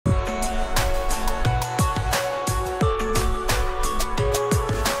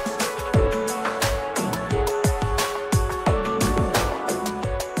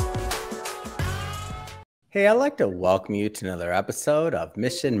Hey, I'd like to welcome you to another episode of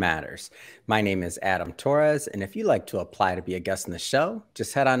Mission Matters. My name is Adam Torres, and if you'd like to apply to be a guest on the show,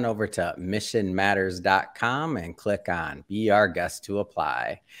 just head on over to missionmatters.com and click on Be Our Guest to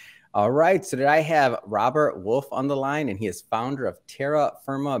apply. All right, so today I have Robert Wolf on the line, and he is founder of Terra,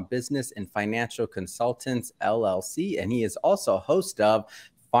 Firma Business and Financial Consultants, LLC, and he is also host of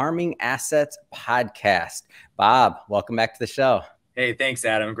Farming Assets Podcast. Bob, welcome back to the show. Hey, thanks,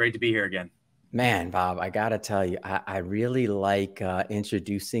 Adam. Great to be here again. Man, Bob, I got to tell you, I really like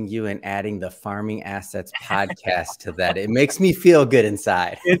introducing you and adding the Farming Assets Podcast to that. It makes me feel good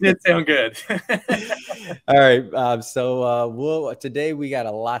inside. It did sound good. All right, Bob. So today we got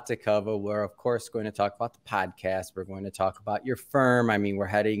a lot to cover. We're, of course, going to talk about the podcast. We're going to talk about your firm. I mean, we're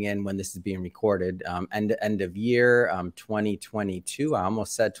heading in when this is being recorded, end of year 2022. I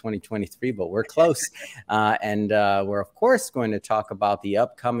almost said 2023, but we're close. And we're, of course, going to talk about the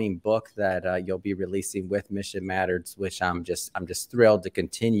upcoming book that you'll be releasing with Mission Matters, which I'm just thrilled to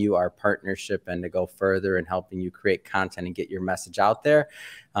continue our partnership and to go further in helping you create content and get your message out there.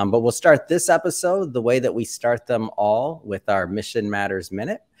 But we'll start this episode the way that we start them all, with our Mission Matters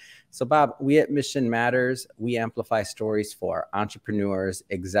Minute. So, Bob, we at Mission Matters, we amplify stories for entrepreneurs,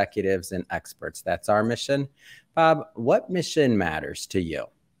 executives, and experts. That's our mission. Bob, what mission matters to you?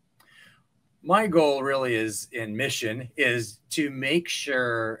 My goal really is to make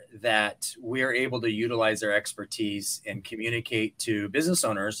sure that we're able to utilize our expertise and communicate to business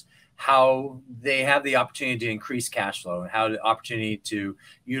owners how they have the opportunity to increase cash flow and how the opportunity to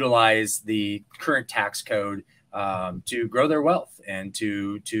utilize the current tax code to grow their wealth and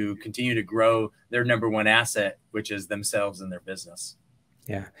to continue to grow their number one asset, which is themselves and their business.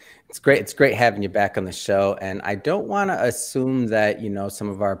 Yeah, it's great. It's great having you back on the show. And I don't want to assume that, you know, some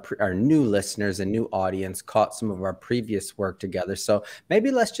of our new listeners and new audience caught some of our previous work together. So maybe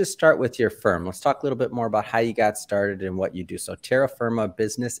let's just start with your firm. Let's talk a little bit more about how you got started and what you do. So Terra, Firma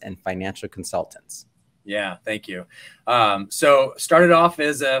Business and Financial Consultants. Yeah, thank you. So started off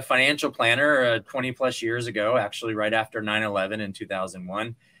as a financial planner 20 plus years ago, actually right after 9/11 in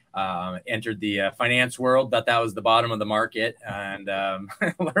 2001. Entered the finance world, thought that was the bottom of the market, and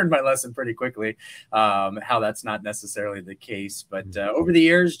learned my lesson pretty quickly, how that's not necessarily the case. But over the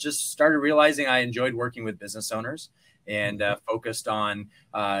years, just started realizing I enjoyed working with business owners and focused on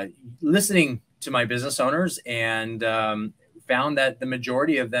listening to my business owners, and found that the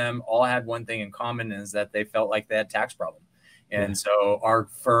majority of them all had one thing in common, is that they felt like they had tax problems. And so our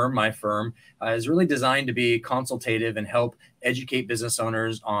firm, my firm, is really designed to be consultative and help educate business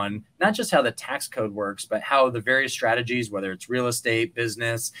owners on not just how the tax code works, but how the various strategies, whether it's real estate,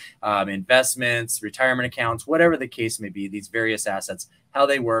 business, investments, retirement accounts, whatever the case may be, these various assets, how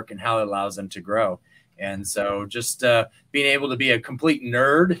they work and how it allows them to grow. And so just being able to be a complete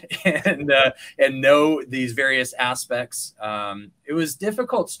nerd and know these various aspects. It was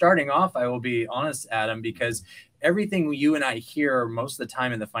difficult starting off, I will be honest, Adam, because everything you and I hear most of the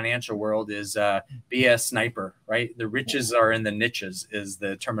time in the financial world is be a sniper, right? The riches are in the niches is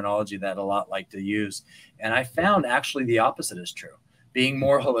the terminology that a lot like to use. And I found actually the opposite is true. Being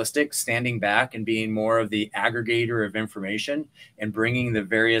more holistic, standing back and being more of the aggregator of information and bringing the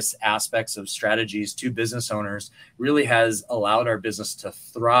various aspects of strategies to business owners really has allowed our business to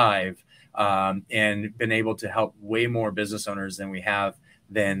thrive and been able to help way more business owners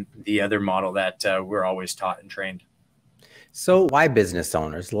than the other model that we're always taught and trained. So why business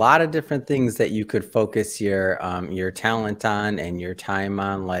owners? A lot of different things that you could focus your talent on and your time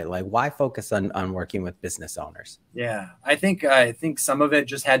on. Like why focus on working with business owners? Yeah, I think some of it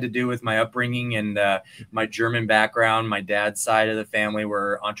just had to do with my upbringing and my German background. My dad's side of the family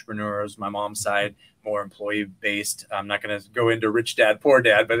were entrepreneurs. My mom's side more employee based. I'm not going to go into rich dad, poor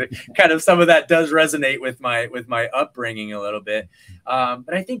dad, but kind of some of that does resonate with my upbringing a little bit.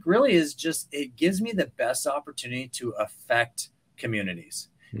 But I think really is just, it gives me the best opportunity to affect communities.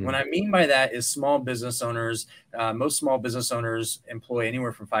 What I mean by that is small business owners, most small business owners employ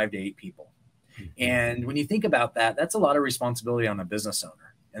anywhere from 5 to 8 people. And when you think about that, that's a lot of responsibility on a business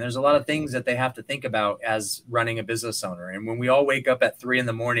owner. And there's a lot of things that they have to think about as running a business owner. And when we all wake up at 3 in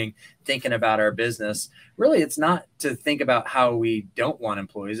the morning thinking about our business, really, it's not to think about how we don't want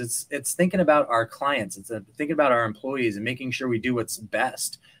employees. It's thinking about our clients. It's thinking about our employees and making sure we do what's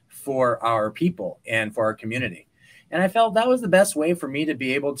best for our people and for our community. And I felt that was the best way for me to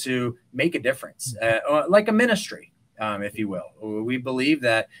be able to make a difference, like a ministry. If you will. We believe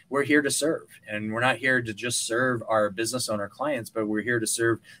that we're here to serve, and we're not here to just serve our business owner clients, but we're here to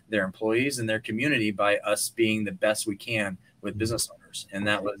serve their employees and their community by us being the best we can with business owners. And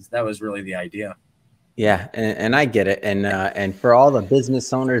that was really the idea. Yeah, and I get it. And for all the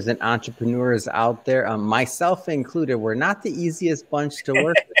business owners and entrepreneurs out there, myself included, we're not the easiest bunch to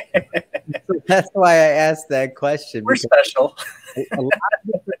work with. So that's why I asked that question, We're because special. a lot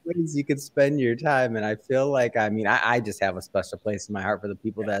of different ways you could spend your time. And I feel like, I mean, I just have a special place in my heart for the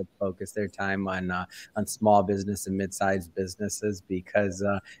people that focus their time on small business and mid-sized businesses, because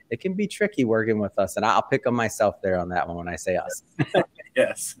it can be tricky working with us. And I'll pick on myself there on that one when I say us.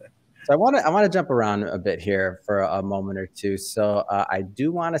 Yes. So I want to jump around a bit here for a moment or two. So I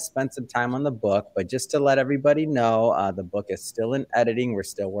do want to spend some time on the book, but just to let everybody know, the book is still in editing. We're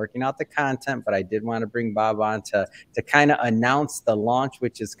still working out the content, but I did want to bring Bob on to kind of announce the launch,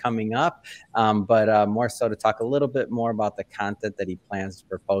 which is coming up, but more so to talk a little bit more about the content that he plans to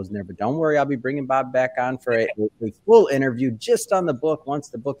propose in there. But don't worry, I'll be bringing Bob back on for a full interview just on the book once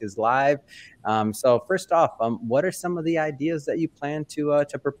the book is live. So first off, what are some of the ideas that you plan to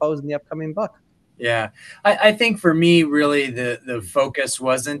propose in the upcoming book? Yeah, I think for me, really, the focus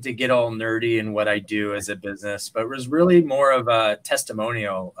wasn't to get all nerdy in what I do as a business, but was really more of a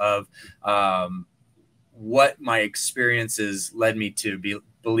testimonial of what my experiences led me to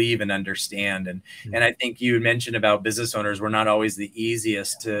believe and understand. And I think you mentioned about business owners, we're not always the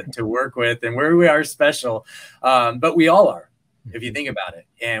easiest to work with, and where we are special, but we all are, if you think about it.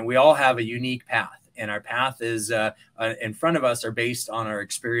 And we all have a unique path, and our path is in front of us are based on our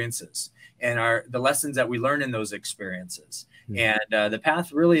experiences and the lessons that we learn in those experiences. And the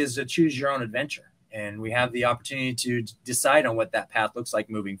path really is to choose your own adventure. And we have the opportunity to decide on what that path looks like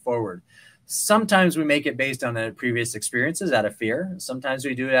moving forward. Sometimes we make it based on the previous experiences out of fear. Sometimes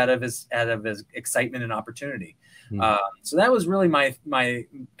we do it out of excitement and opportunity. So that was really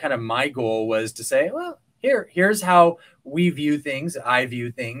my goal, was to say, well, here's how we view things. I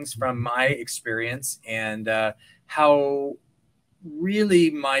view things from my experience, and how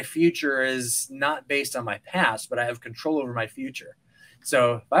really my future is not based on my past, but I have control over my future.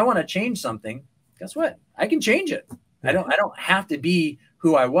 So if I want to change something, guess what? I can change it. I don't have to be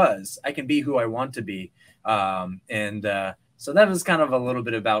who I was. I can be who I want to be. So that was kind of a little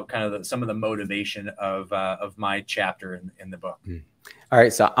bit about some of the motivation of my chapter in the book. All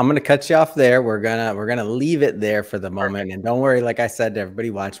right, so I'm gonna cut you off there. We're gonna leave it there for the moment, and don't worry. Like I said to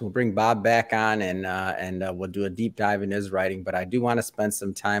everybody watching, we'll bring Bob back on, and we'll do a deep dive in his writing. But I do want to spend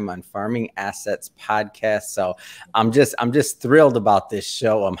some time on Farming Assets podcast. So I'm just thrilled about this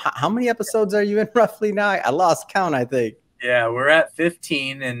show. How many episodes are you in roughly now? I lost count, I think. Yeah, we're at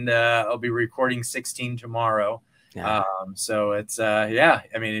 15, and I'll be recording 16 tomorrow. Yeah. So it's yeah.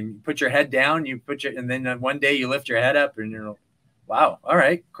 I mean, you put your head down, and then one day you lift your head up, and you're, wow, all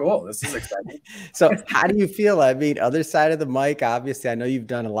right, cool. This is exciting. So how do you feel? I mean, other side of the mic, obviously, I know you've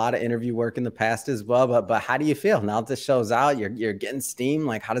done a lot of interview work in the past as well, but how do you feel now that the show's out? You're getting steam.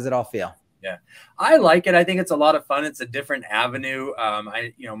 Like, how does it all feel? Yeah, I like it. I think it's a lot of fun. It's a different avenue.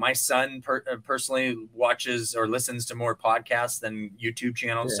 My son personally watches or listens to more podcasts than YouTube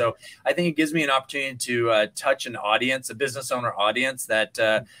channels. Yeah. So I think it gives me an opportunity to touch an audience, a business owner audience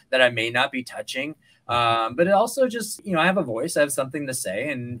that I may not be touching. But it also just, I have a voice, I have something to say,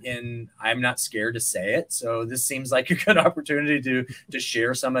 and I'm not scared to say it. So this seems like a good opportunity to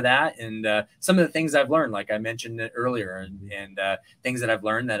share some of that, and some of the things I've learned, like I mentioned earlier, and things that I've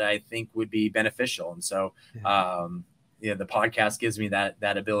learned that I think would be beneficial. And so, the podcast gives me that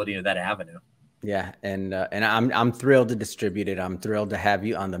ability, or that avenue. Yeah, and I'm thrilled to distribute it. I'm thrilled to have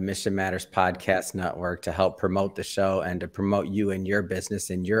you on the Mission Matters Podcast Network to help promote the show and to promote you and your business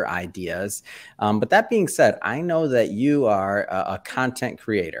and your ideas. But that being said, I know that you are a content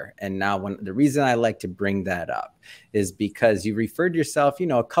creator, and now the reason I like to bring that up is because you referred yourself,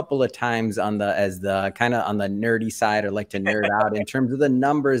 a couple of times as the kind of on the nerdy side, or like to nerd out in terms of the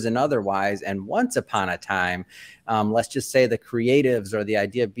numbers and otherwise. And once upon a time, let's just say the creatives, or the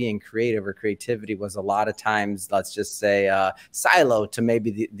idea of being creative or creativity, was a lot of times, let's just say, silo to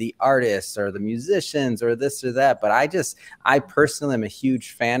maybe the artists or the musicians or this or that. But I personally am a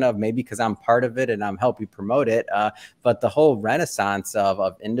huge fan of, maybe because I'm part of it and I'm helping promote it, but the whole renaissance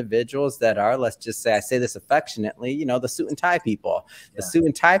of individuals that are, let's just say, I say this affectionately, the suit and tie people. The suit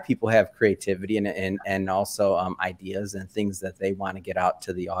and tie people have creativity and also ideas and things that they want to get out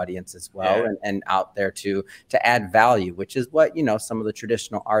to the audience as well, and out there to add value, which is what some of the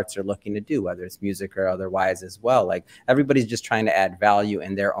traditional arts are looking to do, whether it's music or otherwise as well. Like, everybody's just trying to add value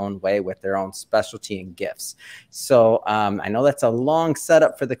in their own way with their own specialty and gifts. So I know that's a long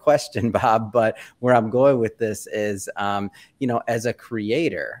setup for the question, Bob, but where I'm going with this is, as a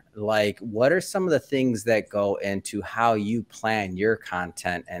creator, like, what are some of the things that go into how you plan your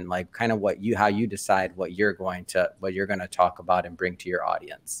content, and like kind of how you decide what you're going to talk about and bring to your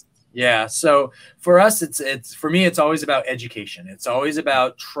audience? Yeah. So for us, for me, it's always about education. It's always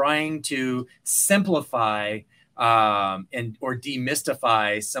about trying to simplify or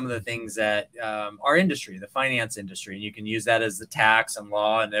demystify some of the things that our industry, the finance industry, and you can use that as the tax and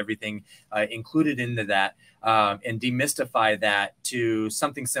law and everything included into that, and demystify that to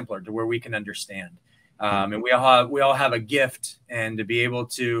something simpler, to where we can understand. And we all have a gift, and to be able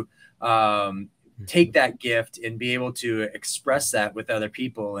to take that gift and be able to express that with other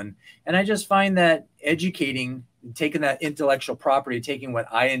people. And I just find that educating, taking that intellectual property, taking what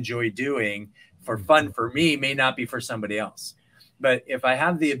I enjoy doing for fun for me may not be for somebody else. But if I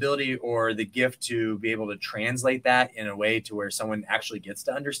have the ability or the gift to be able to translate that in a way to where someone actually gets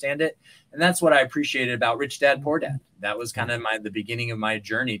to understand it, and that's what I appreciated about Rich Dad Poor Dad. That was kind of the beginning of my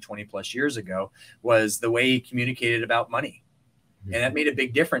journey 20 plus years ago, was the way he communicated about money. And that made a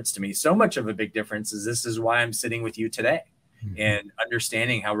big difference to me. So much of a big difference is this is why I'm sitting with you today and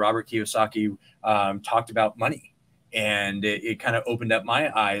understanding how Robert Kiyosaki talked about money. And it kind of opened up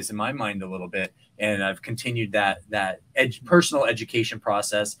my eyes and my mind a little bit. And I've continued that personal education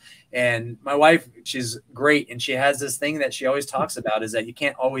process. And my wife, she's great. And she has this thing that she always talks about, is that you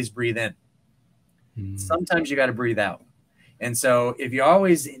can't always breathe in. Sometimes you got to breathe out. And so if you're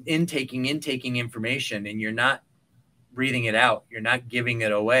always intaking information and you're not breathing it out, you're not giving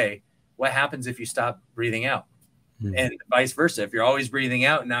it away, what happens if you stop breathing out? And vice versa, if you're always breathing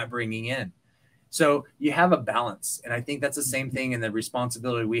out and not bringing in. So you have a balance. And I think that's the same thing in the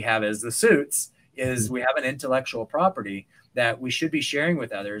responsibility we have as the suits, is we have an intellectual property that we should be sharing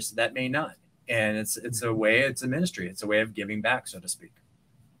with others that may not. And it's a ministry. It's a way of giving back, so to speak.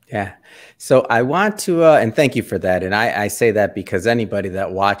 Yeah. So I want to, and thank you for that. And I say that because anybody that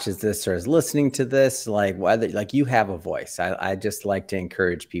watches this or is listening to this, like whether like you have a voice, I just like to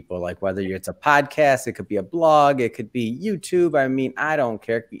encourage people, like whether it's a podcast, it could be a blog, it could be YouTube. I mean, I don't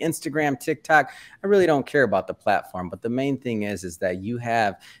care. It could be Instagram, TikTok. I really don't care about the platform. But the main thing is that you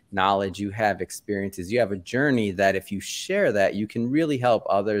have knowledge, you have experiences, you have a journey that if you share that, you can really help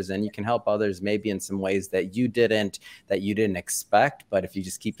others, and you can help others maybe in some ways that you didn't expect. But if you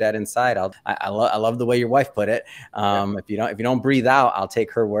just keep that inside, I love the way your wife put it. If you don't breathe out, I'll take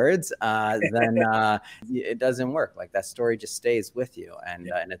her words. Then it doesn't work. Like that story just stays with you,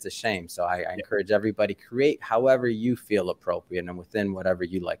 and it's a shame. So I encourage everybody, create however you feel appropriate and within whatever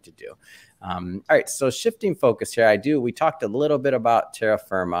you like to do. All right. So shifting focus here, we talked a little bit about Terra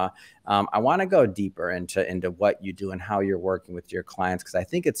Firma. I want to go deeper into what you do and how you're working with your clients, because I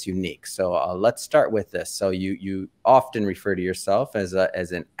think it's unique. So let's start with this. So you often refer to yourself as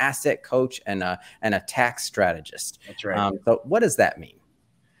an asset coach and a tax strategist. That's right. So what does that mean?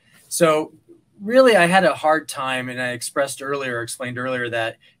 So really, I had a hard time, and I explained earlier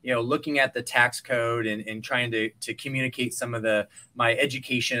that, looking at the tax code and trying to communicate some of my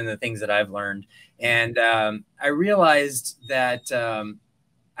education and the things that I've learned. And I realized that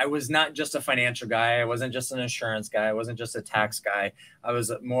I was not just a financial guy. I wasn't just an insurance guy. I wasn't just a tax guy. I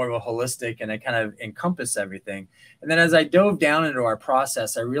was more of a holistic, and I kind of encompass everything. And then as I dove down into our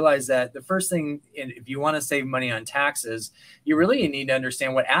process, I realized that the first thing, if you want to save money on taxes, you really need to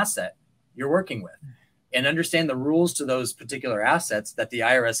understand what asset you're working with and understand the rules to those particular assets that the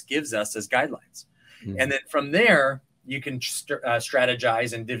IRS gives us as guidelines. And then from there, you can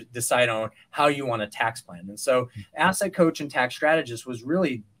strategize and decide on how you want a tax plan. And so asset coach and tax strategist was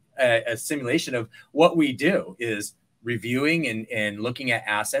really a simulation of what we do, is reviewing and looking at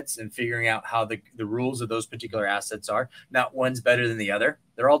assets and figuring out how the rules of those particular assets are. Not one's better than the other.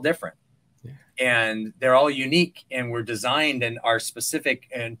 They're all different. And they're all unique, and we're designed and are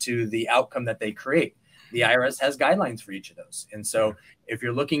specific to the outcome that they create. The IRS has guidelines for each of those. And so if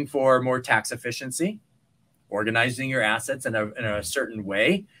you're looking for more tax efficiency, organizing your assets in a certain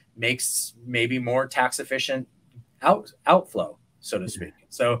way makes maybe more tax efficient outflow, so to speak.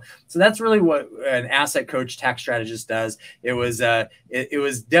 So that's really what an asset coach tax strategist does. It was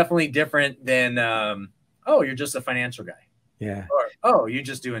definitely different than, oh, you're just a financial guy. Yeah. Or, oh, you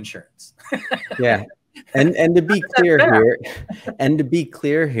just do insurance. Yeah. And to be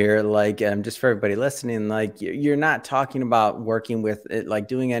clear here, like just for everybody listening, like you're not talking about working with it, like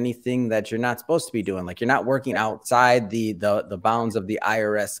doing anything that you're not supposed to be doing. Like you're not working outside the bounds of the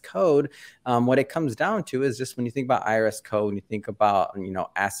IRS code. What it comes down to is just when you think about IRS code, and you think about,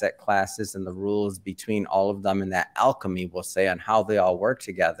 asset classes and the rules between all of them, and that alchemy, we'll say, on how they all work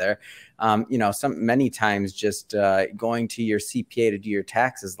together. Many times just going to your CPA to do your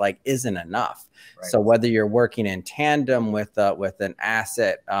taxes isn't enough. Right. So whether you're working in tandem with an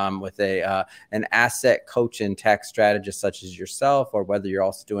asset an asset coach and tax strategist such as yourself, or whether you're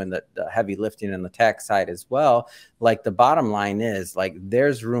also doing the heavy lifting in the tax side as well, like the bottom line is like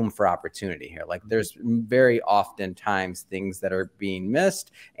there's room for opportunity here. Like there's very often times things that are being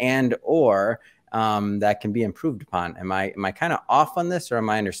missed and or that can be improved upon. Am I kind of off on this, or am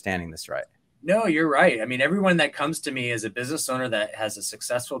I understanding this right? No, you're right. I mean, everyone that comes to me is a business owner that has a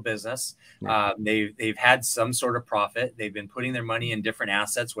successful business. Yeah. They've had some sort of profit. They've been putting their money in different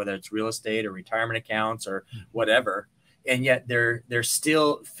assets, whether it's real estate or retirement accounts or whatever. And yet they're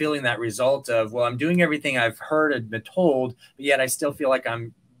still feeling that result of, well, I'm doing everything I've heard and been told, but yet I still feel like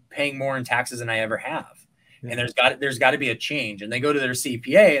I'm paying more in taxes than I ever have. Yeah. And there's got to be a change. And they go to their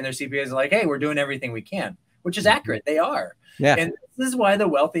CPA, and their CPA is like, hey, we're doing everything we can, which is accurate. They are. Yeah. And this is why the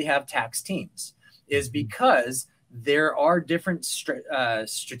wealthy have tax teams, is because there are different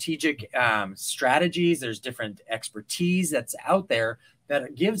strategic strategies. There's different expertise that's out there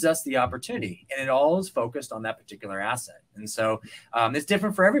that gives us the opportunity, and it all is focused on that particular asset. And so it's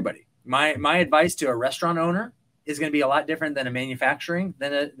different for everybody. My advice to a restaurant owner is going to be a lot different than a manufacturing,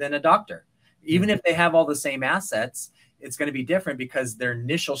 than a doctor. Even if they have all the same assets, it's going to be different because their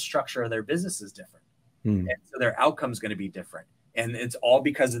initial structure of their business is different. And so their outcome is going to be different. And it's all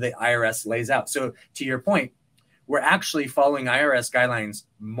because of the IRS lays out. So to your point, we're actually following IRS guidelines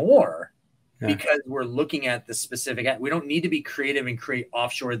more because we're looking at the specific. We don't need to be creative and create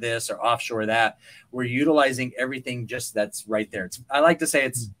offshore this or offshore that. We're utilizing everything just that's right there. I like to say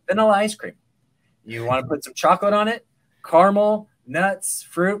it's vanilla ice cream. You want to put some chocolate on it, caramel, nuts,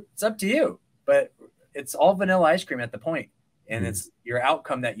 fruit, it's up to you. But it's all vanilla ice cream at the point. And it's your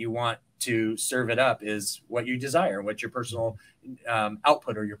outcome that you want to serve it up is what you desire, what your personal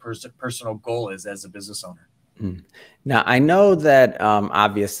output or your personal goal is as a business owner. Now, I know that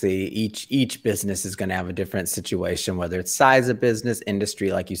obviously each business is going to have a different situation, whether it's size of business,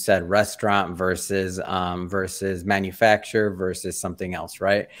 industry, like you said, restaurant versus manufacturer versus something else,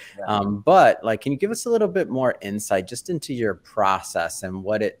 right? Yeah. But like, can you give us a little bit more insight just into your process and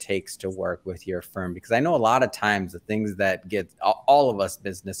what it takes to work with your firm? Because I know a lot of times the things that get all of us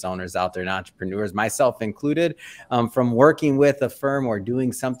business owners out there and entrepreneurs, myself included, from working with a firm or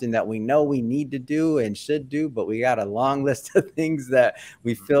doing something that we know we need to do and should do, but we got a long list of things that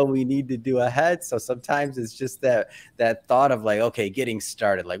we feel we need to do ahead. So sometimes it's just that thought of like, okay, getting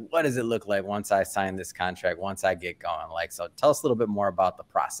started, like, what does it look like once I sign this contract, once I get going? Like, so tell us a little bit more about the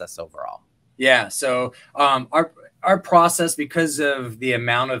process overall. Yeah. So our process, because of the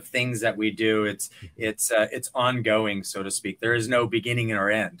amount of things that we do, it's ongoing, so to speak. There is no beginning or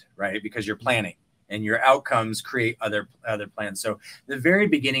end, right? Because you're planning. And your outcomes create other plans. So the very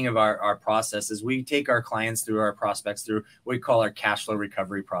beginning of our process is we take our clients through, our prospects through what we call our cash flow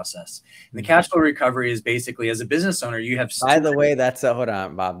recovery process. And the cash flow recovery is basically, as a business owner, you have. By the way, hold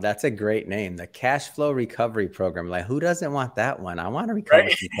on, Bob. That's a great name, the cash flow recovery program. Like, who doesn't want that one? I want to recover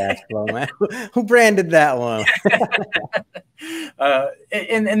some cash flow, man. Who branded that one?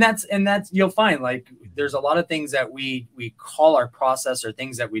 And that's you'll find, like, there's a lot of things that we call our process or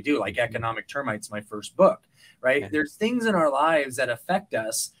things that we do, like Economic Termites, my first book, right? Yeah. There's things in our lives that affect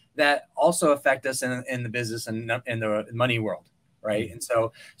us that also affect us in the business and in the money world, right? And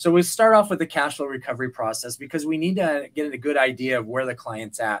so we start off with the cash flow recovery process because we need to get a good idea of where the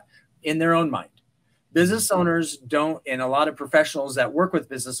client's at in their own mind. Business owners don't, and a lot of professionals that work with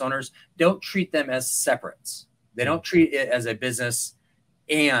business owners don't treat them as separates. They don't treat it as a business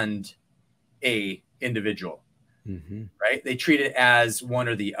and a individual, right? They treat it as one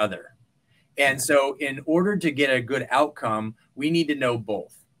or the other. And so in order to get a good outcome, we need to know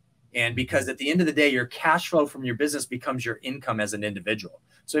both. And because at the end of the day, your cash flow from your business becomes your income as an individual.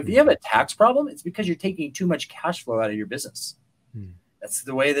 So if you have a tax problem, it's because you're taking too much cash flow out of your business. That's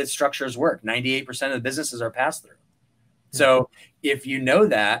the way that structures work. 98% of the businesses are pass through. So if you know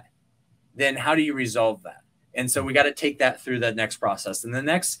that, then how do you resolve that? And so we got to take that through the next process. And the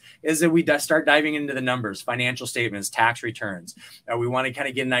next is that we start diving into the numbers, financial statements, tax returns. We want to kind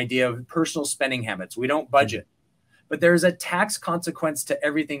of get an idea of personal spending habits. We don't budget, but there's a tax consequence to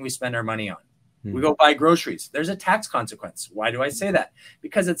everything we spend our money on. We go buy groceries. There's a tax consequence. Why do I say that?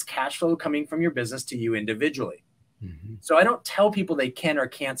 Because it's cash flow coming from your business to you individually. So I don't tell people they can or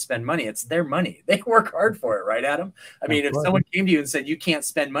can't spend money. It's their money. They work hard for it, right, Adam? I mean, if someone came to you and said, you can't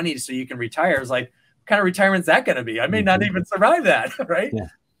spend money so you can retire, it's like, what kind of retirement is that going to be? I may not even survive that, right? Yeah.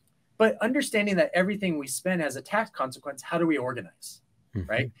 But understanding that everything we spend has a tax consequence, how do we organize,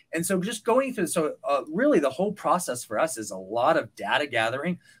 right? And so just going through, really the whole process for us is a lot of data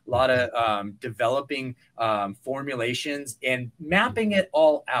gathering, a lot of developing formulations and mapping it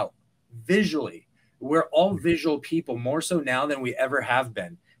all out visually. we're all visual people, more so now than we ever have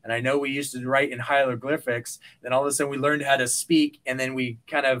been. And I know we used to write in hieroglyphics, then all of a sudden we learned how to speak. And then we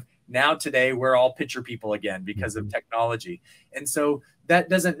kind of, now today we're all picture people again because of technology. And so that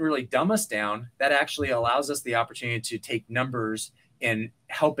doesn't really dumb us down. That actually allows us the opportunity to take numbers and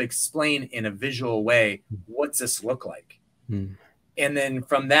help explain in a visual way, what's this look like? And then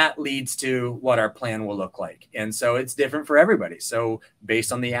from that leads to what our plan will look like. And so it's different for everybody. So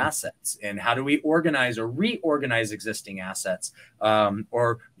based on the assets and how do we organize or reorganize existing assets,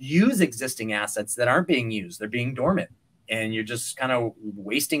 or use existing assets that aren't being used, they're being dormant and you're just kind of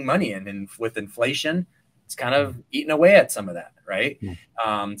wasting money. And with inflation, it's kind of eating away at some of that, right?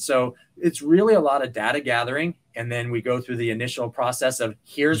 So it's really a lot of data gathering. And then we go through the initial process of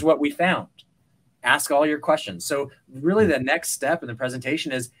here's what we found. Ask all your questions. So really the next step in the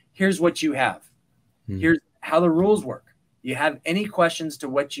presentation is here's what you have. Here's how the rules work. You have any questions to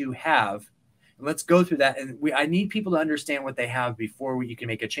what you have? And let's go through that. And I need people to understand what they have before you can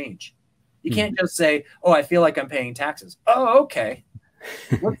make a change. You can't just say, oh, I feel like I'm paying taxes. Oh, okay.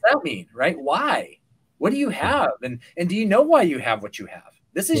 What's that mean, right? Why? What do you have? And do you know why you have what you have?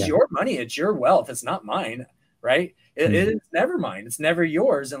 This is your money. It's your wealth. It's not mine, right? It's never mine. It's never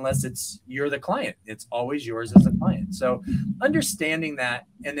yours unless you're the client. It's always yours as a client. So understanding that,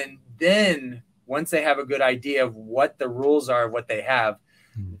 and then once they have a good idea of what the rules are, what they have,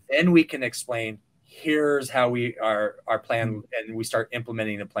 then we can explain, here's how our plan, and we start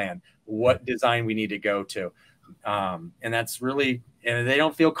implementing the plan, what design we need to go to. And that's really, and if they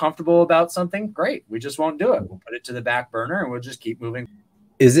don't feel comfortable about something, great. We just won't do it. We'll put it to the back burner and we'll just keep moving.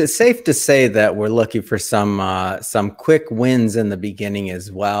 Is it safe to say that we're looking for some quick wins in the beginning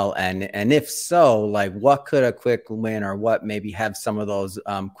as well? And if so, like what could a quick win or what maybe have some of those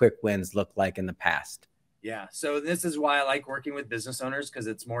quick wins look like in the past? Yeah. So this is why I like working with business owners, because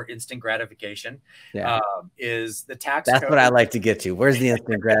it's more instant gratification. Is the tax That's code. what I like to get to. Where's the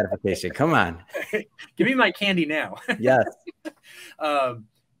instant gratification? Come on. Give me my candy now. Yes.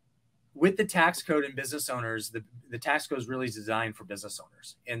 With the tax code and business owners, the tax code is really designed for business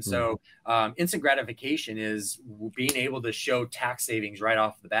owners. And so instant gratification is being able to show tax savings right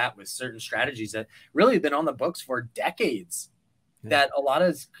off the bat with certain strategies that really have been on the books for decades that a lot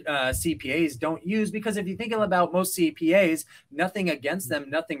of CPAs don't use. Because if you think about most CPAs, nothing against them,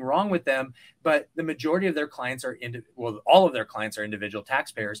 nothing wrong with them, but the majority of their clients are, all of their clients are individual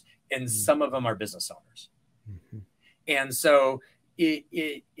taxpayers, and some of them are business owners. And so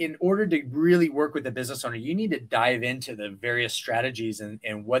in order to really work with the business owner, you need to dive into the various strategies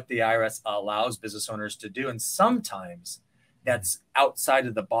and what the IRS allows business owners to do. And sometimes that's outside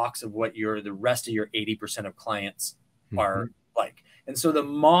of the box of what the rest of your 80% of clients are like. And so the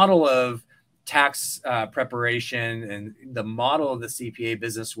model of tax preparation and the model of the CPA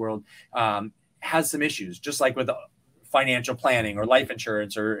business world has some issues, just like with financial planning or life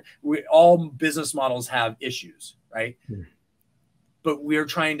insurance, or all business models have issues, right? But we're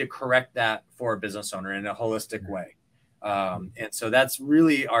trying to correct that for a business owner in a holistic way. And so that's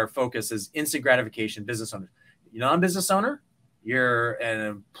really our focus, is instant gratification business owners. You're not a business owner, you're an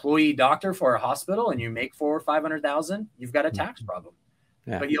employee doctor for a hospital and you make $400,000 or $500,000, you've got a tax problem.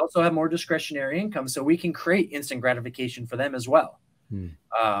 But you also have more discretionary income. So we can create instant gratification for them as well.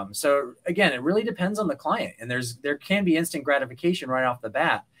 So again, it really depends on the client. And there can be instant gratification right off the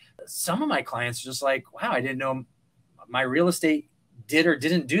bat. Some of my clients are just like, wow, I didn't know my real estate did or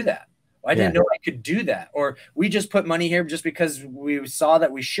didn't do that. I didn't know I could do that. Or we just put money here just because we saw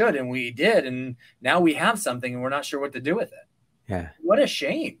that we should, and we did. And now we have something and we're not sure what to do with it. What a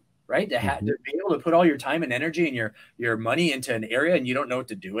shame, right? To be able to put all your time and energy and your money into an area and you don't know what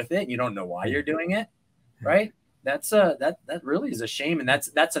to do with it. And you don't know why you're doing it. Right. That really is a shame. And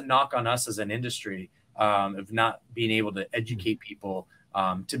that's a knock on us as an industry, of not being able to educate people,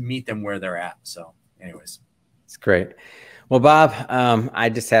 to meet them where they're at. So anyways. It's great. Well, Bob, I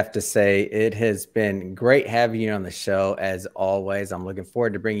just have to say it has been great having you on the show as always. I'm looking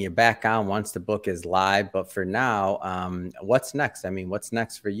forward to bringing you back on once the book is live. But for now, what's next? I mean, what's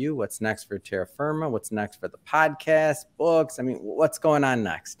next for you? What's next for Terra Firma? What's next for the podcast, books? I mean, what's going on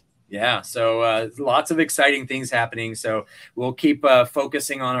next? Yeah. So lots of exciting things happening. So we'll keep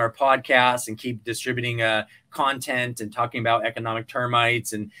focusing on our podcast and keep distributing content and talking about economic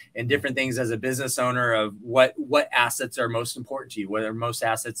termites and different things as a business owner, of what assets are most important to you, what are most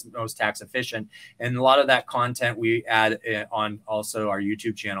assets most tax efficient. And a lot of that content we add on also our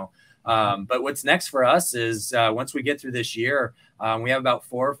YouTube channel. But what's next for us is once we get through this year, we have about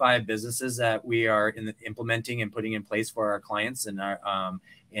 4 or 5 businesses that we are implementing and putting in place for our clients,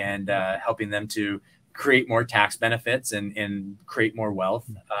 and helping them to create more tax benefits and create more wealth.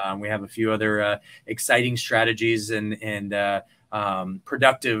 We have a few other exciting strategies and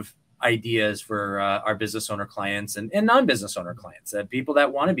productive ideas for our business owner clients and non-business owner clients, people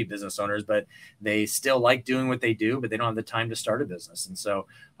that want to be business owners, but they still like doing what they do, but they don't have the time to start a business. And so,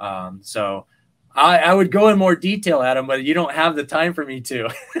 I would go in more detail, Adam, but you don't have the time for me to.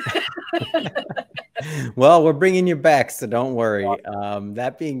 Well, we're bringing you back, so don't worry.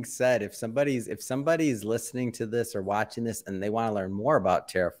 That being said, if somebody's listening to this or watching this and they want to learn more about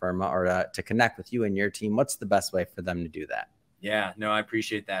Terra Firma or to connect with you and your team, what's the best way for them to do that? Yeah, no, I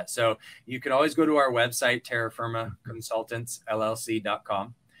appreciate that. So you can always go to our website,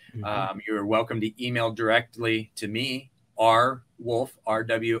 terrafirmaconsultantsllc.com. You're welcome to email directly to me, rwolf,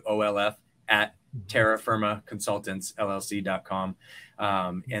 RWOLF, at terrafirmaconsultantsllc.com.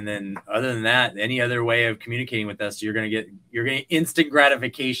 And then other than that, any other way of communicating with us, you're going to get instant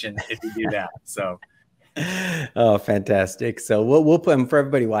gratification if you do that. So. Oh, fantastic. So we'll put, and for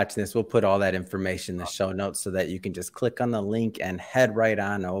everybody watching this, we'll put all that information in the show notes so that you can just click on the link and head right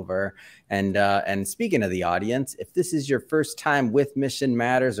on over. And speaking of the audience, if this is your first time with Mission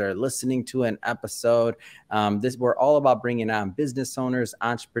Matters or listening to an episode, we're all about bringing on business owners,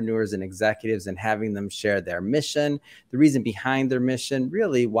 entrepreneurs, and executives and having them share their mission, the reason behind their mission,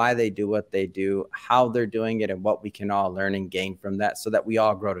 really why they do what they do, how they're doing it, and what we can all learn and gain from that so that we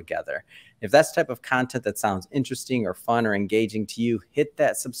all grow together. If that's the type of content that sounds interesting or fun or engaging to you, hit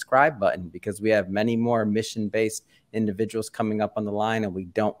that subscribe button because we have many more mission-based individuals coming up on the line and we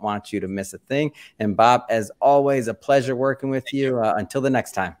don't want you to miss a thing. And Bob, as always, a pleasure working with you. Until the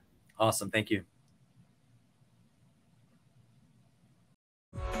next time. Awesome. Thank you.